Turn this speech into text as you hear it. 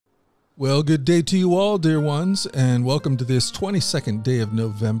Well, good day to you all, dear ones, and welcome to this 22nd day of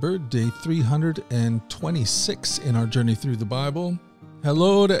November, day 326 in our journey through the Bible.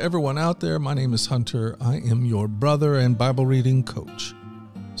 Hello to everyone out there. My name is Hunter. I am your brother and Bible reading coach,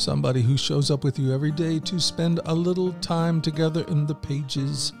 somebody who shows up with you every day to spend a little time together in the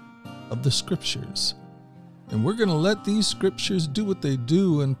pages of the Scriptures. And we're going to let these Scriptures do what they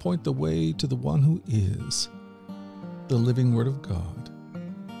do and point the way to the one who is the living Word of God.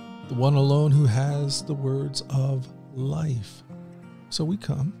 The one alone who has the words of life. So we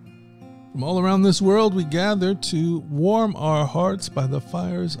come. From all around this world we gather to warm our hearts by the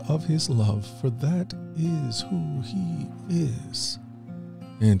fires of His love, for that is who He is.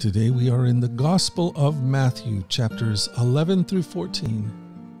 And today we are in the Gospel of Matthew, chapters 11 through 14.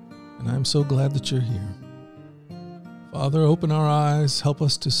 And I'm so glad that you're here. Father, open our eyes, help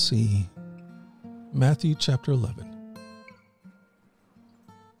us to see. Matthew chapter 11.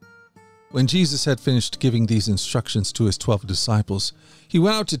 When Jesus had finished giving these instructions to his 12 disciples, he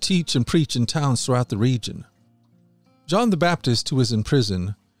went out to teach and preach in towns throughout the region. John the Baptist, who was in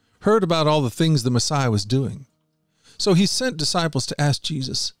prison, heard about all the things the Messiah was doing. So he sent disciples to ask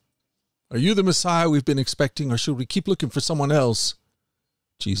Jesus, "Are you the Messiah we've been expecting, or should we keep looking for someone else?"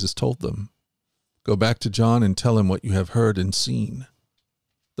 Jesus told them, "Go back to John and tell him what you have heard and seen.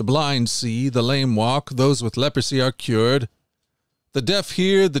 The blind see, the lame walk, those with leprosy are cured. The deaf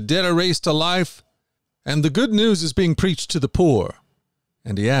hear, the dead are raised to life, and the good news is being preached to the poor."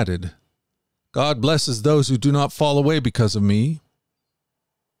 And he added, "God blesses those who do not fall away because of me."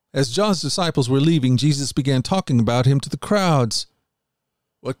 As John's disciples were leaving, Jesus began talking about him to the crowds.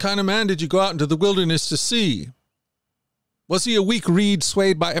 "What kind of man did you go out into the wilderness to see? Was he a weak reed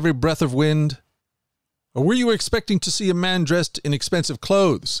swayed by every breath of wind? Or were you expecting to see a man dressed in expensive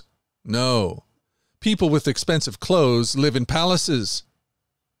clothes? No. People with expensive clothes live in palaces.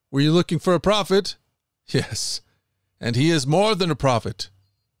 Were you looking for a prophet? Yes, and he is more than a prophet.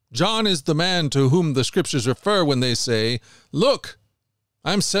 John is the man to whom the Scriptures refer when they say, 'Look,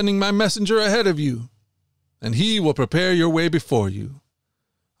 I'm sending my messenger ahead of you, and he will prepare your way before you.'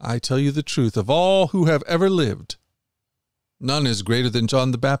 I tell you the truth, of all who have ever lived, none is greater than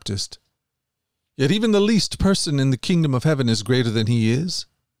John the Baptist. Yet even the least person in the kingdom of heaven is greater than he is.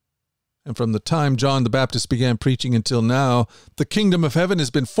 And from the time John the Baptist began preaching until now, the kingdom of heaven has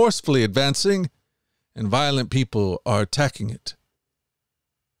been forcefully advancing, and violent people are attacking it.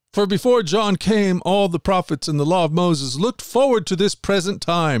 For before John came, all the prophets and the law of Moses looked forward to this present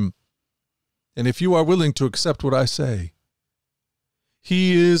time. And if you are willing to accept what I say,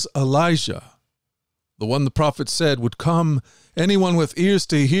 he is Elijah, the one the prophet said would come. Anyone with ears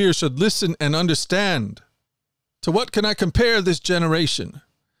to hear should listen and understand. To what can I compare this generation?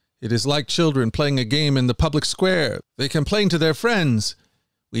 It is like children playing a game in the public square. They complain to their friends,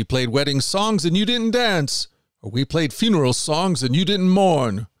 'We played wedding songs and you didn't dance,' or 'We played funeral songs and you didn't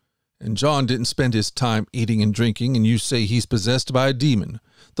mourn.' And John didn't spend his time eating and drinking, and you say he's possessed by a demon.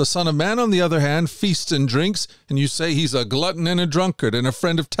 The Son of Man, on the other hand, feasts and drinks, and you say he's a glutton and a drunkard and a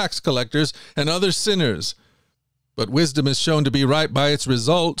friend of tax collectors and other sinners. But wisdom is shown to be right by its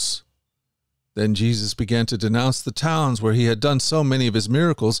results." Then Jesus began to denounce the towns where he had done so many of his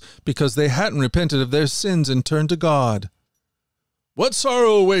miracles, because they hadn't repented of their sins and turned to God. "What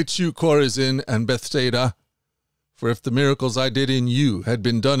sorrow awaits you, Chorazin and Bethsaida? For if the miracles I did in you had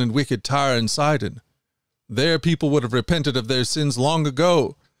been done in wicked Tyre and Sidon, their people would have repented of their sins long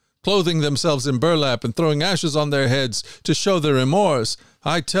ago, clothing themselves in burlap and throwing ashes on their heads to show their remorse.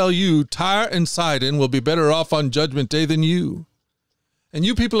 I tell you, Tyre and Sidon will be better off on Judgment Day than you. And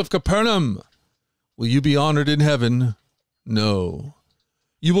you people of Capernaum, will you be honored in heaven? No.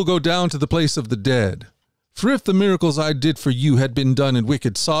 You will go down to the place of the dead. For if the miracles I did for you had been done in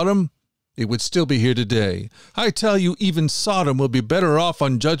wicked Sodom, it would still be here today. I tell you, even Sodom will be better off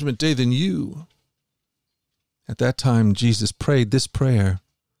on Judgment Day than you." At that time, Jesus prayed this prayer.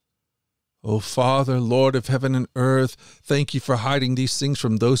 "O Father, Lord of heaven and earth, thank you for hiding these things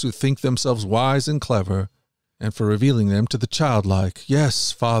from those who think themselves wise and clever, and for revealing them to the childlike.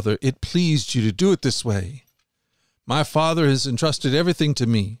 Yes, Father, it pleased you to do it this way. My Father has entrusted everything to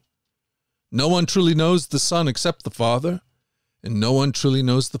me. No one truly knows the Son except the Father, and no one truly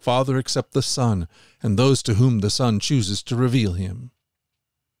knows the Father except the Son, and those to whom the Son chooses to reveal him."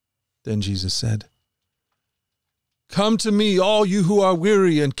 Then Jesus said, "Come to me, all you who are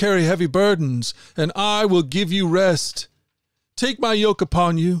weary and carry heavy burdens, and I will give you rest. Take my yoke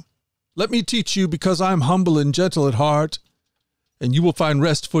upon you. Let me teach you, because I am humble and gentle at heart, and you will find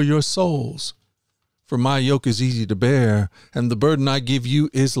rest for your souls. For my yoke is easy to bear, and the burden I give you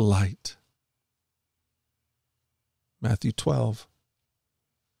is light." Matthew 12.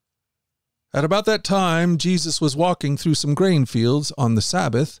 At about that time, Jesus was walking through some grain fields on the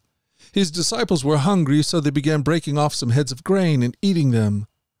Sabbath. His disciples were hungry, so they began breaking off some heads of grain and eating them.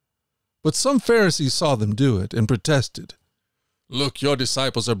 But some Pharisees saw them do it and protested. "Look, your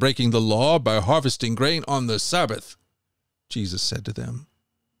disciples are breaking the law by harvesting grain on the Sabbath." Jesus said to them,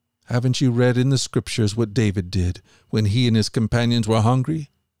 "Haven't you read in the Scriptures what David did when he and his companions were hungry?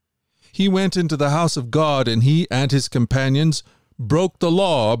 He went into the house of God, and he and his companions broke the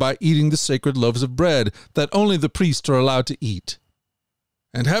law by eating the sacred loaves of bread that only the priests are allowed to eat.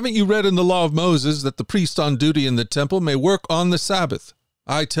 And haven't you read in the law of Moses that the priest on duty in the temple may work on the Sabbath?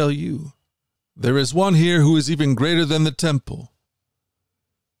 I tell you, there is one here who is even greater than the temple.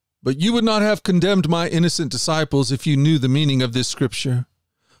 But you would not have condemned my innocent disciples if you knew the meaning of this scripture.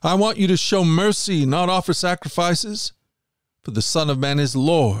 I want you to show mercy, not offer sacrifices, for the Son of Man is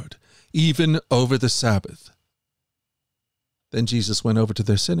Lord, even over the Sabbath." Then Jesus went over to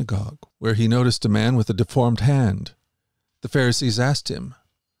their synagogue, where he noticed a man with a deformed hand. The Pharisees asked him,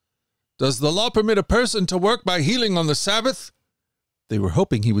 "Does the law permit a person to work by healing on the Sabbath?" They were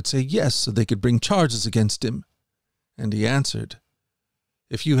hoping he would say yes so they could bring charges against him. And he answered,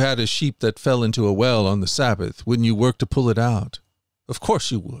 "If you had a sheep that fell into a well on the Sabbath, wouldn't you work to pull it out? Of course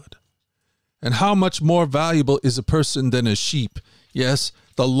you would. And how much more valuable is a person than a sheep? Yes,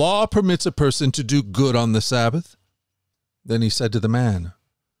 the law permits a person to do good on the Sabbath." Then he said to the man,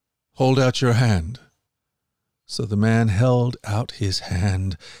 "Hold out your hand." So the man held out his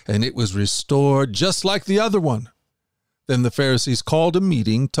hand, and it was restored just like the other one. Then the Pharisees called a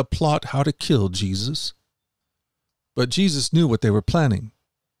meeting to plot how to kill Jesus. But Jesus knew what they were planning,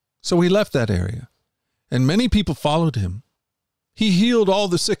 so he left that area, and many people followed him. He healed all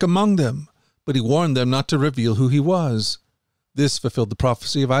the sick among them, but he warned them not to reveal who he was. This fulfilled the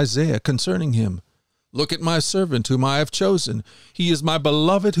prophecy of Isaiah concerning him. "Look at my servant whom I have chosen. He is my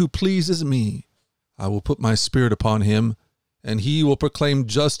beloved who pleases me. I will put my spirit upon him, and he will proclaim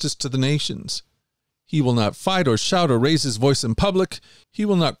justice to the nations. He will not fight or shout or raise his voice in public. He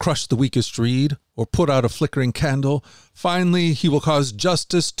will not crush the weakest reed or put out a flickering candle. Finally, he will cause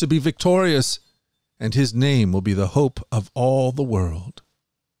justice to be victorious, and his name will be the hope of all the world."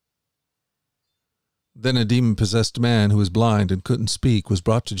 Then a demon-possessed man who was blind and couldn't speak was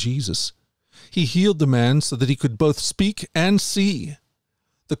brought to Jesus. He healed the man so that he could both speak and see.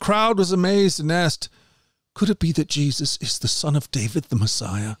 The crowd was amazed and asked, "Could it be that Jesus is the son of David, the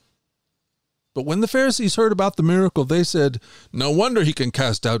Messiah?" But when the Pharisees heard about the miracle, they said, "No wonder he can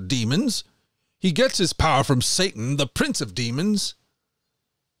cast out demons. He gets his power from Satan, the prince of demons."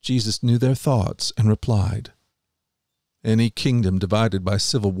 Jesus knew their thoughts and replied, "Any kingdom divided by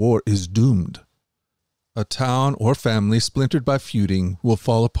civil war is doomed. A town or family splintered by feuding will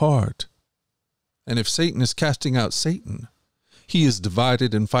fall apart. And if Satan is casting out Satan, he is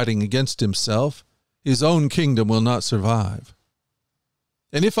divided and fighting against himself. His own kingdom will not survive.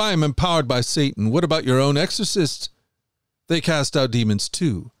 And if I am empowered by Satan, what about your own exorcists? They cast out demons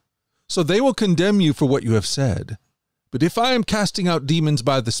too, so they will condemn you for what you have said. But if I am casting out demons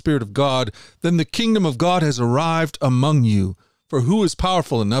by the Spirit of God, then the kingdom of God has arrived among you. For who is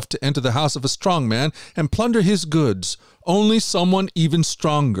powerful enough to enter the house of a strong man and plunder his goods? Only someone even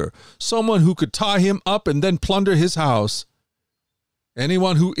stronger, someone who could tie him up and then plunder his house.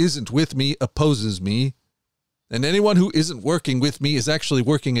 Anyone who isn't with me opposes me, and anyone who isn't working with me is actually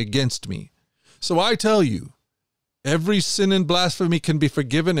working against me. So I tell you, every sin and blasphemy can be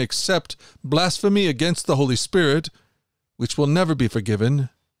forgiven except blasphemy against the Holy Spirit, which will never be forgiven.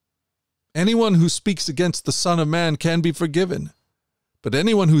 Anyone who speaks against the Son of Man can be forgiven, but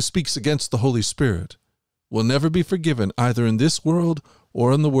anyone who speaks against the Holy Spirit will never be forgiven either in this world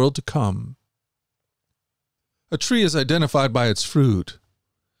or in the world to come. A tree is identified by its fruit.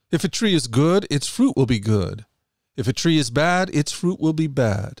 If a tree is good, its fruit will be good. If a tree is bad, its fruit will be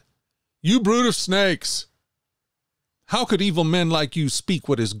bad. You brood of snakes! How could evil men like you speak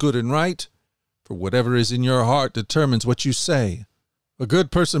what is good and right? For whatever is in your heart determines what you say. A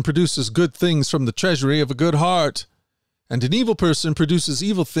good person produces good things from the treasury of a good heart, and an evil person produces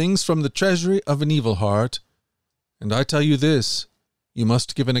evil things from the treasury of an evil heart. And I tell you this, you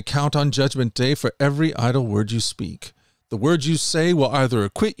must give an account on Judgment Day for every idle word you speak. The words you say will either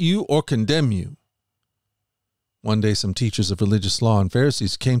acquit you or condemn you. One day some teachers of religious law and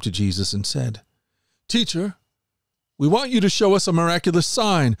Pharisees came to Jesus and said, "Teacher, we want you to show us a miraculous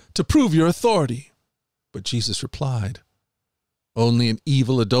sign to prove your authority." But Jesus replied, "Only an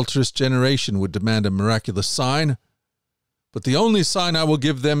evil, adulterous generation would demand a miraculous sign. But the only sign I will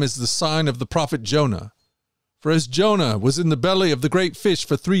give them is the sign of the prophet Jonah. For as Jonah was in the belly of the great fish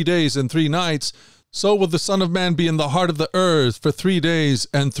for 3 days and 3 nights, so will the Son of Man be in the heart of the earth for 3 days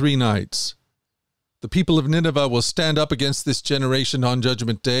and 3 nights. The people of Nineveh will stand up against this generation on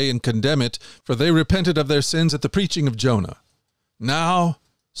Judgment Day and condemn it, for they repented of their sins at the preaching of Jonah. Now,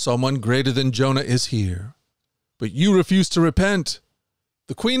 someone greater than Jonah is here. But you refuse to repent.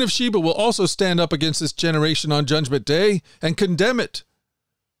 The Queen of Sheba will also stand up against this generation on Judgment Day and condemn it,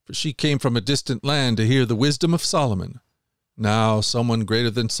 for she came from a distant land to hear the wisdom of Solomon. Now, someone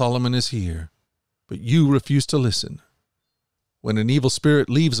greater than Solomon is here, but you refuse to listen. When an evil spirit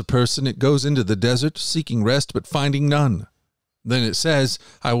leaves a person, it goes into the desert, seeking rest but finding none. Then it says,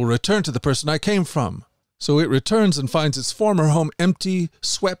 I will return to the person I came from. So it returns and finds its former home empty,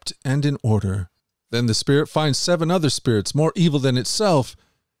 swept, and in order. Then the spirit finds 7 other spirits more evil than itself,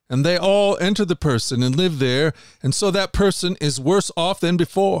 and they all enter the person and live there, and so that person is worse off than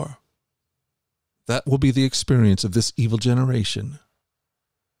before. That will be the experience of this evil generation.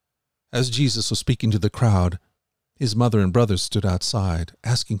 As Jesus was speaking to the crowd, his mother and brothers stood outside,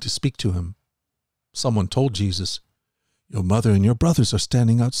 asking to speak to him. Someone told Jesus, Your mother and your brothers are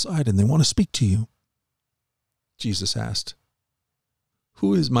standing outside and they want to speak to you. Jesus asked,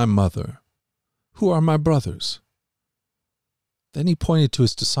 Who is my mother? Who are my brothers? Then he pointed to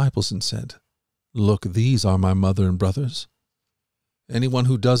his disciples and said, Look, these are my mother and brothers. Anyone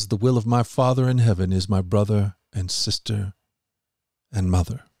who does the will of my Father in heaven is my brother and sister and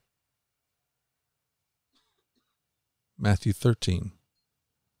mother. Matthew 13.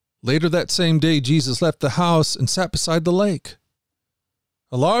 Later that same day, Jesus left the house and sat beside the lake.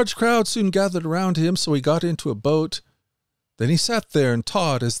 A large crowd soon gathered around him, so he got into a boat. Then he sat there and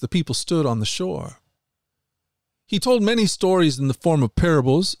taught as the people stood on the shore. He told many stories in the form of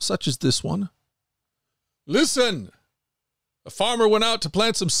parables, such as this one. Listen! A farmer went out to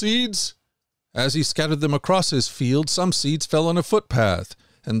plant some seeds. As he scattered them across his field, some seeds fell on a footpath,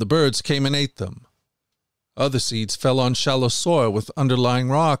 and the birds came and ate them. Other seeds fell on shallow soil with underlying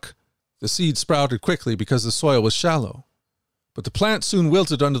rock. The seeds sprouted quickly because the soil was shallow. But the plants soon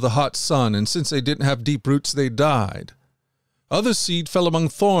wilted under the hot sun, and since they didn't have deep roots, they died. Other seed fell among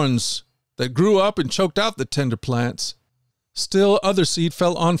thorns that grew up and choked out the tender plants. Still other seed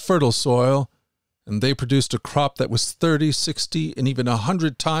fell on fertile soil, and they produced a crop that was 30, 60, and even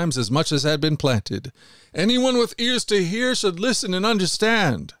 100 times as much as had been planted. Anyone with ears to hear should listen and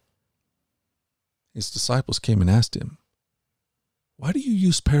understand. His disciples came and asked him, Why do you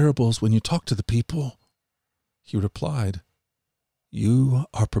use parables when you talk to the people? He replied, You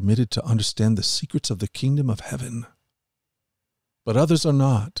are permitted to understand the secrets of the kingdom of heaven, but others are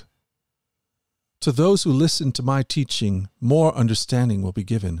not. To those who listen to my teaching, more understanding will be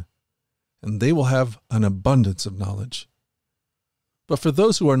given, and they will have an abundance of knowledge. But for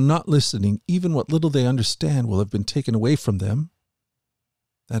those who are not listening, even what little they understand will have been taken away from them.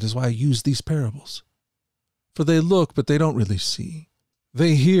 That is why I use these parables. For they look, but they don't really see.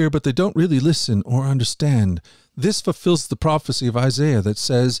 They hear, but they don't really listen or understand. This fulfills the prophecy of Isaiah that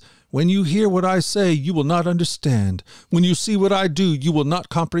says, When you hear what I say, you will not understand. When you see what I do, you will not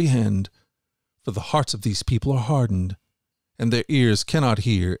comprehend. For the hearts of these people are hardened, and their ears cannot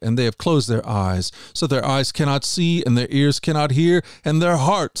hear, and they have closed their eyes, so their eyes cannot see, and their ears cannot hear, and their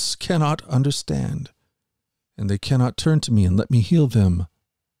hearts cannot understand. And they cannot turn to me and let me heal them.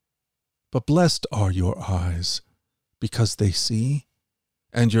 But blessed are your eyes, because they see,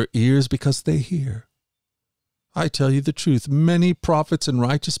 and your ears because they hear. I tell you the truth, many prophets and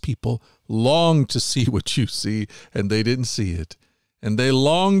righteous people longed to see what you see, and they didn't see it. And they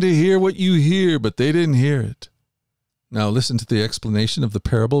longed to hear what you hear, but they didn't hear it. Now listen to the explanation of the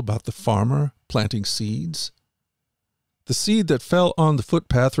parable about the farmer planting seeds. The seed that fell on the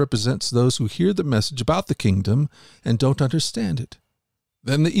footpath represents those who hear the message about the kingdom and don't understand it.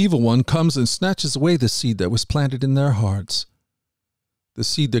 Then the evil one comes and snatches away the seed that was planted in their hearts. The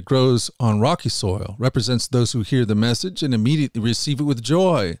seed that grows on rocky soil represents those who hear the message and immediately receive it with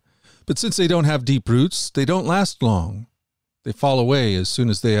joy. But since they don't have deep roots, they don't last long. They fall away as soon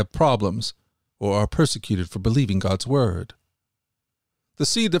as they have problems or are persecuted for believing God's word. The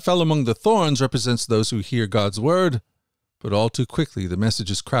seed that fell among the thorns represents those who hear God's word, but all too quickly the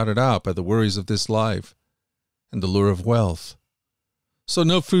message is crowded out by the worries of this life and the lure of wealth. So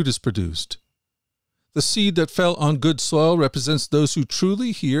no fruit is produced. The seed that fell on good soil represents those who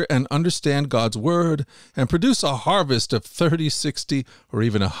truly hear and understand God's word and produce a harvest of 30, 60, or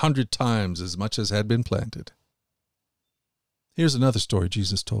even 100 times as much as had been planted. Here's another story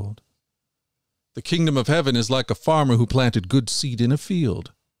Jesus told. The kingdom of heaven is like a farmer who planted good seed in a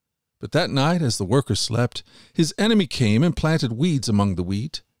field. But that night, as the workers slept, his enemy came and planted weeds among the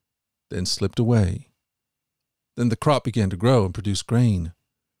wheat, then slipped away. Then the crop began to grow and produce grain.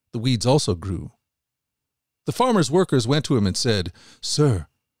 The weeds also grew. The farmer's workers went to him and said, Sir,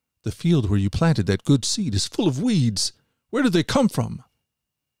 "The field where you planted that good seed is full of weeds. Where did they come from?"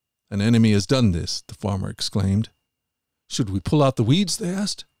 "An enemy has done this," the farmer exclaimed. "Should we pull out the weeds?" they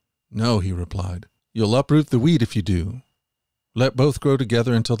asked. "No," he replied. "You'll uproot the wheat if you do. Let both grow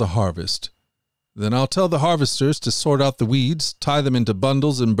together until the harvest. Then I'll tell the harvesters to sort out the weeds, tie them into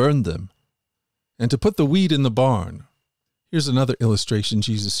bundles, and burn them, and to put the wheat in the barn." Here's another illustration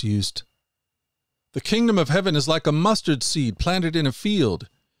Jesus used. "The kingdom of heaven is like a mustard seed planted in a field.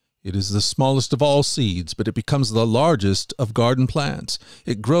 It is the smallest of all seeds, but it becomes the largest of garden plants.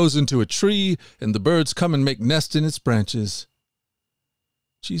 It grows into a tree, and the birds come and make nests in its branches."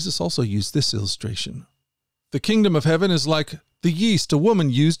 Jesus also used this illustration. "The kingdom of heaven is like the yeast a woman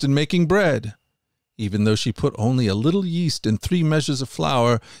used in making bread. Even though she put only a little yeast in 3 measures of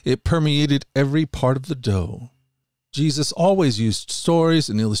flour, it permeated every part of the dough." Jesus always used stories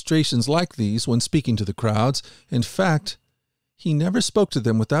and illustrations like these when speaking to the crowds. In fact, he never spoke to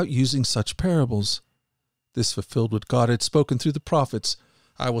them without using such parables. This fulfilled what God had spoken through the prophets.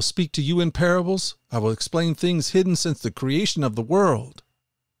 "I will speak to you in parables. I will explain things hidden since the creation of the world."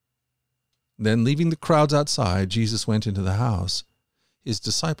 Then, leaving the crowds outside, Jesus went into the house. His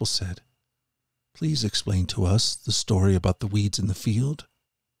disciples said, "Please explain to us the story about the weeds in the field."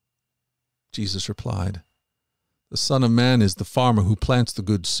 Jesus replied, "The Son of Man is the farmer who plants the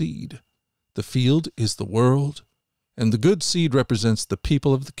good seed. The field is the world, and the good seed represents the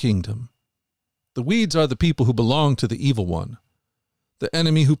people of the kingdom. The weeds are the people who belong to the evil one. The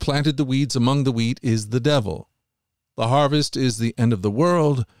enemy who planted the weeds among the wheat is the devil. The harvest is the end of the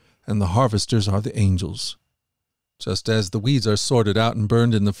world, and the harvesters are the angels. Just as the weeds are sorted out and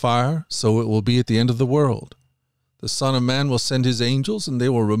burned in the fire, so it will be at the end of the world. The Son of Man will send his angels, and they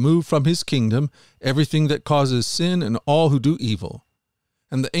will remove from his kingdom everything that causes sin and all who do evil.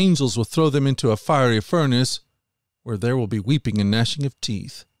 And the angels will throw them into a fiery furnace, where there will be weeping and gnashing of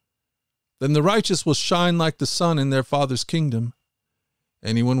teeth. Then the righteous will shine like the sun in their Father's kingdom.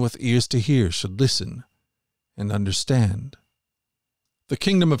 Anyone with ears to hear should listen and understand. The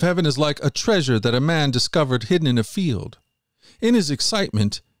kingdom of heaven is like a treasure that a man discovered hidden in a field. In his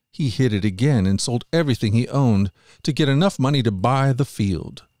excitement, he hid it again and sold everything he owned to get enough money to buy the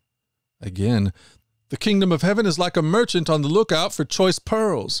field. Again, the kingdom of heaven is like a merchant on the lookout for choice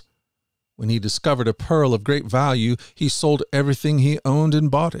pearls. When he discovered a pearl of great value, he sold everything he owned and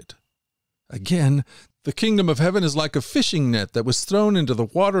bought it. Again, the kingdom of heaven is like a fishing net that was thrown into the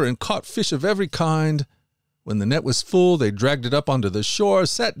water and caught fish of every kind. When the net was full, they dragged it up onto the shore,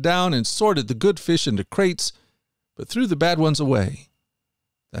 sat down, and sorted the good fish into crates, but threw the bad ones away.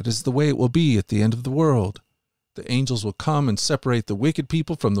 That is the way it will be at the end of the world. The angels will come and separate the wicked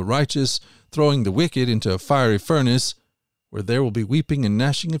people from the righteous, throwing the wicked into a fiery furnace, where there will be weeping and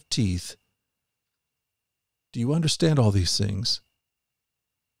gnashing of teeth. Do you understand all these things?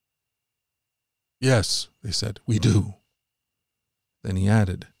 Yes, they said, we do. Then he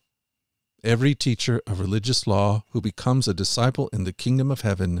added, every teacher of religious law who becomes a disciple in the kingdom of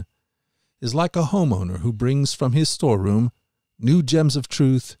heaven is like a homeowner who brings from his storeroom new gems of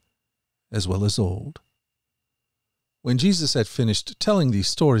truth as well as old. When Jesus had finished telling these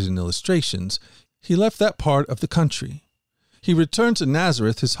stories and illustrations, he left that part of the country. He returned to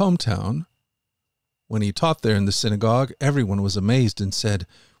Nazareth, his hometown. When he taught there in the synagogue, everyone was amazed and said,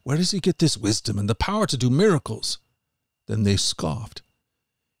 "Where does he get this wisdom and the power to do miracles?" Then they scoffed.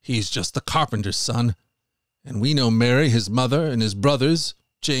 "He's just the carpenter's son. And we know Mary, his mother, and his brothers,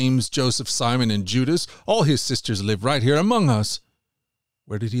 James, Joseph, Simon, and Judas. All his sisters live right here among us.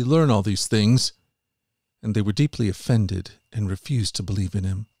 Where did he learn all these things?" And they were deeply offended and refused to believe in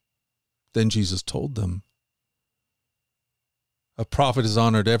him. Then Jesus told them, "A prophet is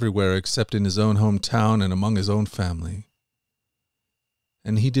honored everywhere except in his own hometown and among his own family."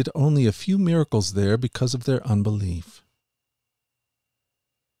 And he did only a few miracles there because of their unbelief.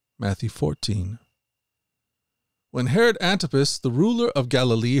 Matthew 14. When Herod Antipas, the ruler of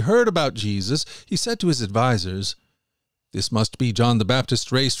Galilee, heard about Jesus, he said to his advisers, "This must be John the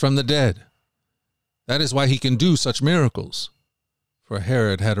Baptist raised from the dead. That is why he can do such miracles." For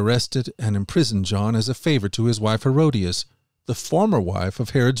Herod had arrested and imprisoned John as a favor to his wife Herodias, the former wife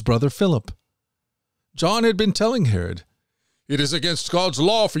of Herod's brother Philip. John had been telling Herod, "It is against God's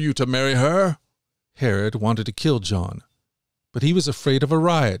law for you to marry her." Herod wanted to kill John, but he was afraid of a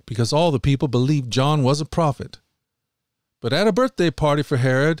riot because all the people believed John was a prophet. But at a birthday party for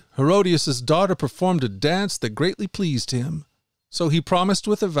Herod, Herodias' daughter performed a dance that greatly pleased him. So he promised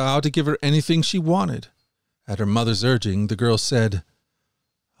with a vow to give her anything she wanted. At her mother's urging, the girl said,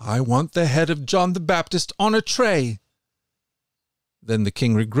 "I want the head of John the Baptist on a tray." Then the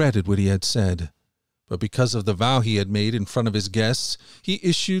king regretted what he had said, But because of the vow he had made in front of his guests, he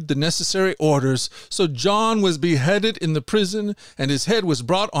issued the necessary orders. So John was beheaded in the prison, and his head was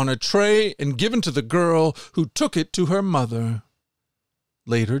brought on a tray and given to the girl, who took it to her mother.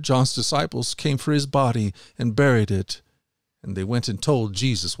 Later, John's disciples came for his body and buried it, and they went and told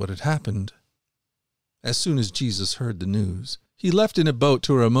Jesus what had happened. As soon as Jesus heard the news, he left in a boat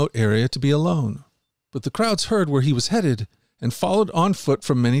to a remote area to be alone. But the crowds heard where he was headed and followed on foot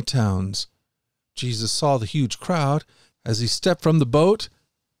from many towns. Jesus saw the huge crowd as he stepped from the boat,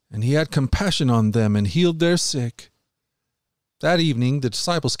 and he had compassion on them and healed their sick. That evening the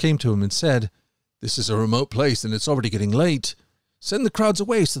disciples came to him and said, "This is a remote place and it's already getting late. Send the crowds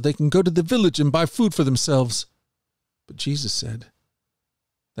away so they can go to the village and buy food for themselves." But Jesus said,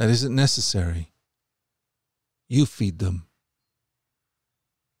 "That isn't necessary. You feed them."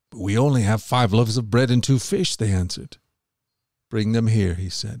 "But we only have 5 loaves of bread and 2 fish," they answered. "Bring them here," he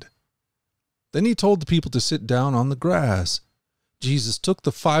said. Then he told the people to sit down on the grass. Jesus took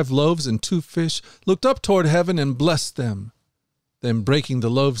the 5 loaves and 2 fish, looked up toward heaven, and blessed them. Then, breaking the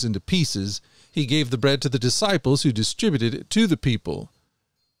loaves into pieces, he gave the bread to the disciples, who distributed it to the people.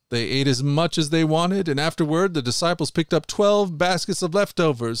 They ate as much as they wanted, and afterward the disciples picked up 12 baskets of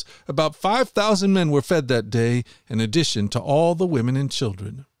leftovers. About 5,000 men were fed that day, in addition to all the women and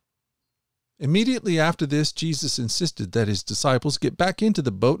children. Immediately after this, Jesus insisted that his disciples get back into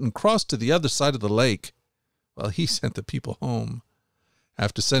the boat and cross to the other side of the lake, while he sent the people home.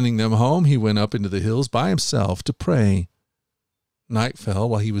 After sending them home, he went up into the hills by himself to pray. Night fell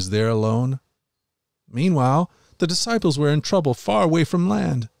while he was there alone. Meanwhile, the disciples were in trouble far away from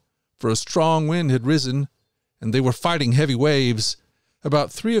land, for a strong wind had risen, and they were fighting heavy waves.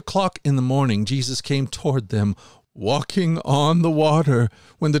 About 3 o'clock in the morning, Jesus came toward them, walking on the water.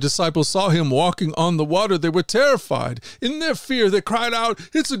 When the disciples saw him walking on the water, they were terrified. In their fear, they cried out,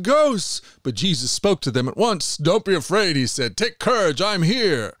 "It's a ghost!" But Jesus spoke to them at once. "Don't be afraid," he said. "Take courage, I'm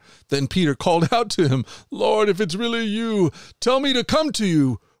here." Then Peter called out to him, "Lord, if it's really you, tell me to come to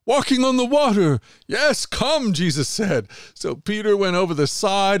you, walking on the water." "Yes, come," Jesus said. So Peter went over the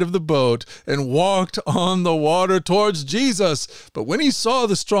side of the boat and walked on the water towards Jesus. But when he saw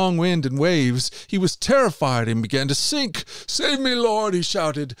the strong wind and waves, he was terrified and began to sink. "Save me, Lord," he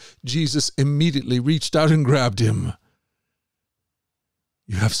shouted. Jesus immediately reached out and grabbed him.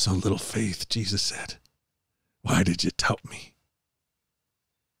 "You have so little faith," Jesus said. "Why did you doubt me?"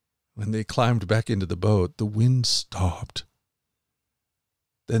 When they climbed back into the boat, the wind stopped.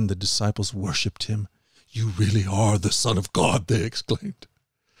 Then the disciples worshipped him. "You really are the Son of God," they exclaimed.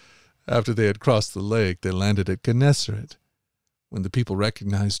 After they had crossed the lake, they landed at Gennesaret. When the people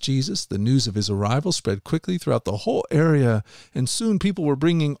recognized Jesus, the news of his arrival spread quickly throughout the whole area, and soon people were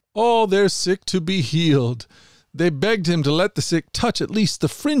bringing all their sick to be healed. They begged him to let the sick touch at least the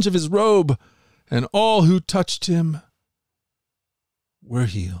fringe of his robe, and all who touched him were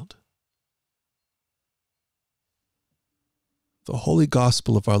healed. The Holy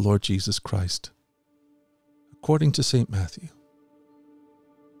Gospel of our Lord Jesus Christ, according to St. Matthew.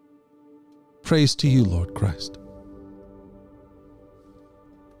 Praise to you, Lord Christ.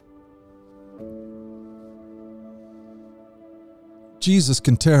 Jesus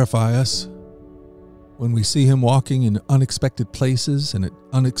can terrify us when we see him walking in unexpected places and at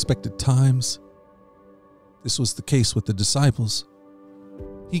unexpected times. This was the case with the disciples.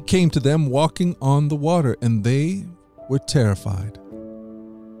 He came to them walking on the water, and they were terrified.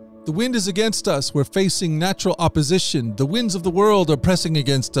 The wind is against us. We're facing natural opposition. The winds of the world are pressing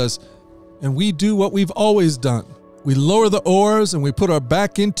against us, and we do what we've always done. We lower the oars and we put our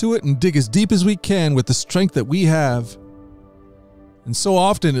back into it and dig as deep as we can with the strength that we have. And so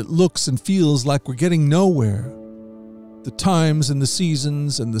often it looks and feels like we're getting nowhere. The times and the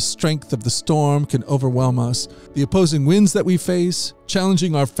seasons and the strength of the storm can overwhelm us. The opposing winds that we face,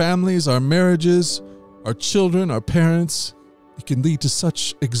 challenging our families, our marriages, our children, our parents, it can lead to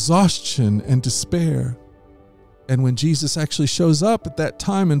such exhaustion and despair. And when Jesus actually shows up at that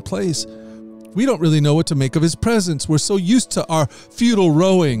time and place, we don't really know what to make of his presence. We're so used to our futile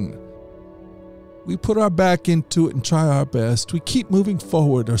rowing. We put our back into it and try our best. We keep moving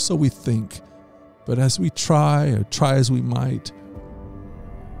forward, or so we think. But as we try as we might,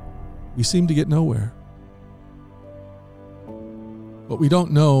 we seem to get nowhere. What we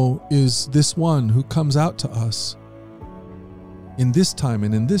don't know is this one who comes out to us in this time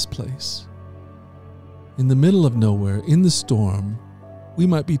and in this place. In the middle of nowhere, in the storm, we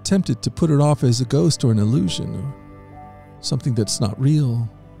might be tempted to put it off as a ghost or an illusion, or something that's not real.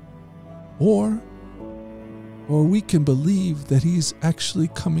 Or we can believe that he's actually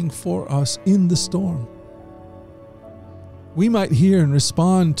coming for us in the storm. we might hear and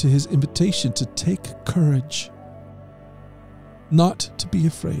respond to his invitation to take courage, not to be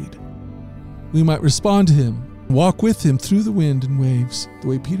afraid. We might respond to him, walk with him through the wind and waves, the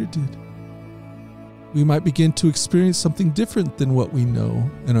way Peter did. We might begin to experience something different than what we know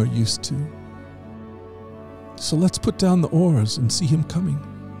and are used to. So let's put down the oars and see him coming.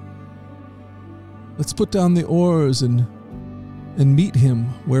 Let's put down the oars and meet him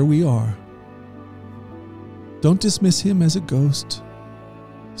where we are. Don't dismiss him as a ghost,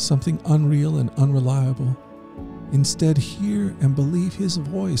 something unreal and unreliable. Instead, hear and believe his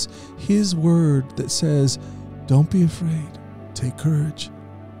voice, his word that says, don't be afraid, take courage,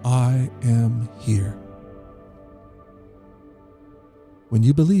 I am here. When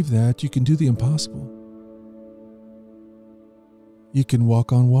you believe that, you can do the impossible. You can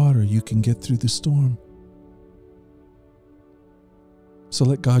walk on water, you can get through the storm. So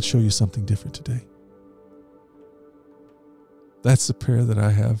let God show you something different today. That's the prayer that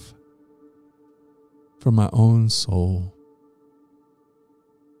I have for my own soul.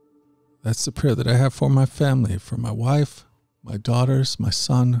 That's the prayer that I have for my family, for my wife, my daughters, my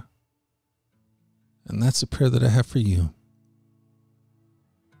son. And that's the prayer that I have for you.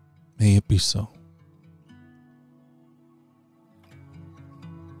 May it be so.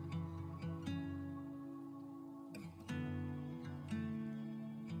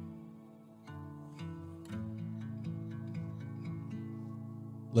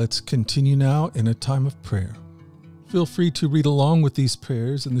 Let's continue now in a time of prayer. Feel free to read along with these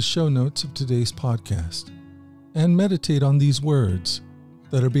prayers in the show notes of today's podcast and meditate on these words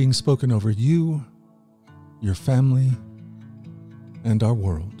that are being spoken over you, your family, and our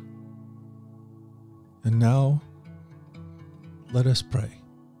world. And now, let us pray.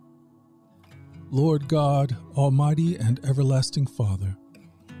 Lord God, Almighty and everlasting Father,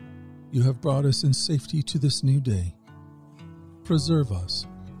 you have brought us in safety to this new day. Preserve us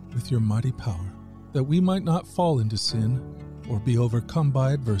with your mighty power, that we might not fall into sin or be overcome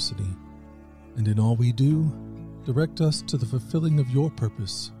by adversity. And in all we do, direct us to the fulfilling of your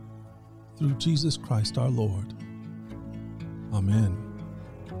purpose, through Jesus Christ our Lord. Amen.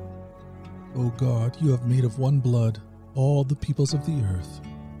 O God, you have made of one blood all the peoples of the earth,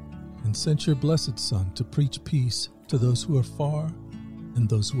 and sent your blessed Son to preach peace to those who are far and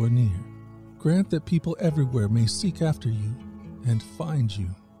those who are near. Grant that people everywhere may seek after you and find you.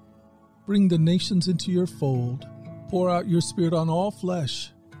 Bring the nations into your fold, pour out your Spirit on all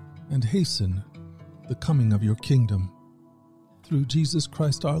flesh, and hasten the coming of your kingdom. Through Jesus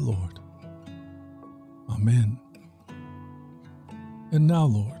Christ our Lord. Amen. And now,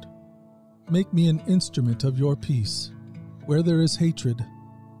 Lord, make me an instrument of your peace. Where there is hatred,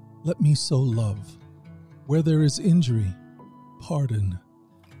 let me sow love. Where there is injury, pardon.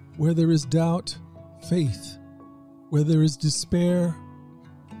 Where there is doubt, faith. Where there is despair,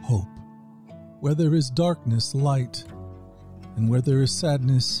 hope. Where there is darkness, light. And where there is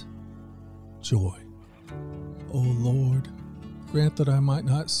sadness, joy. O Lord, grant that I might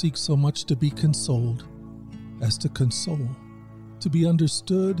not seek so much to be consoled as to console, to be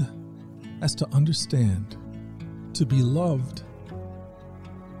understood as to understand, to be loved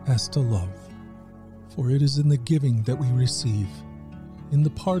as to love. For it is in the giving that we receive, in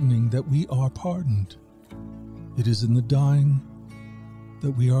the pardoning that we are pardoned. It is in the dying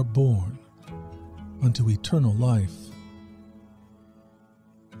that we are born unto eternal life.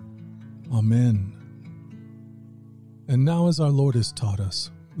 Amen. And now, as our Lord has taught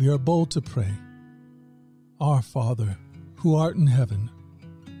us, we are bold to pray. Our Father, who art in heaven,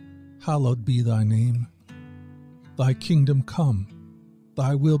 hallowed be thy name. Thy kingdom come,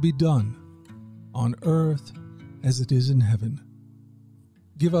 thy will be done, on earth as it is in heaven.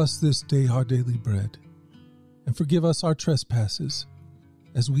 Give us this day our daily bread, and forgive us our trespasses,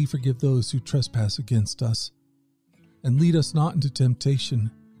 as we forgive those who trespass against us. And lead us not into temptation,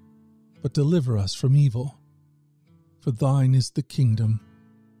 but deliver us from evil. For thine is the kingdom,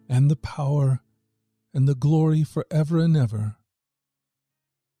 and the power, and the glory forever and ever.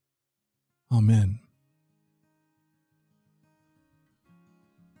 Amen.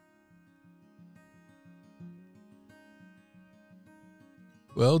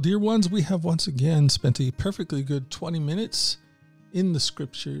 Well, dear ones, we have once again spent a perfectly good 20 minutes in the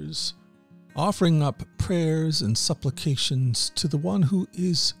scriptures, offering up prayers and supplications to the one who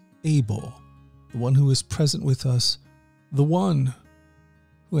is able, the one who is present with us, the one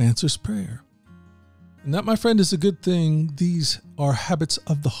who answers prayer. And that, my friend, is a good thing. These are habits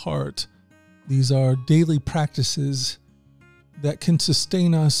of the heart. These are daily practices that can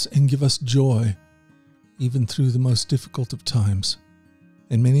sustain us and give us joy, even through the most difficult of times.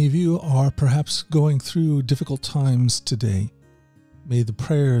 And many of you are perhaps going through difficult times today. May the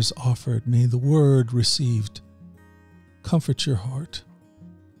prayers offered, may the word received comfort your heart.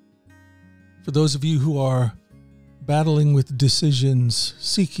 For those of you who are battling with decisions,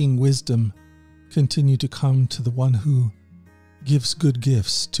 seeking wisdom, continue to come to the one who gives good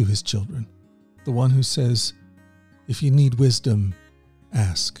gifts to his children. The one who says, if you need wisdom,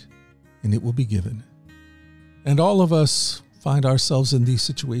 ask, and it will be given. And all of us find ourselves in these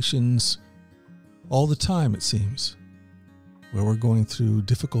situations all the time, it seems, where we're going through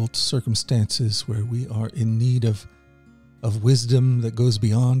difficult circumstances, where we are in need of wisdom that goes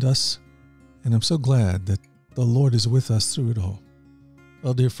beyond us. And I'm so glad that the Lord is with us through it all.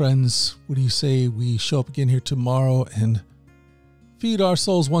 Well, dear friends, what do you say we show up again here tomorrow and feed our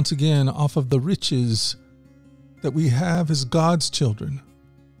souls once again off of the riches that we have as God's children?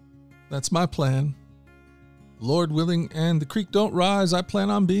 That's my plan. Lord willing, and the creek don't rise, I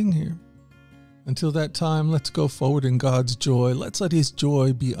plan on being here. Until that time, let's go forward in God's joy. Let's let his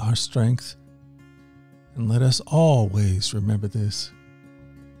joy be our strength. And let us always remember this,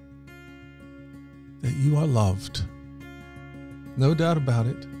 that you are loved. No doubt about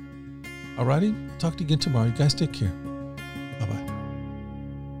it. Alrighty, talk to you again tomorrow. You guys take care.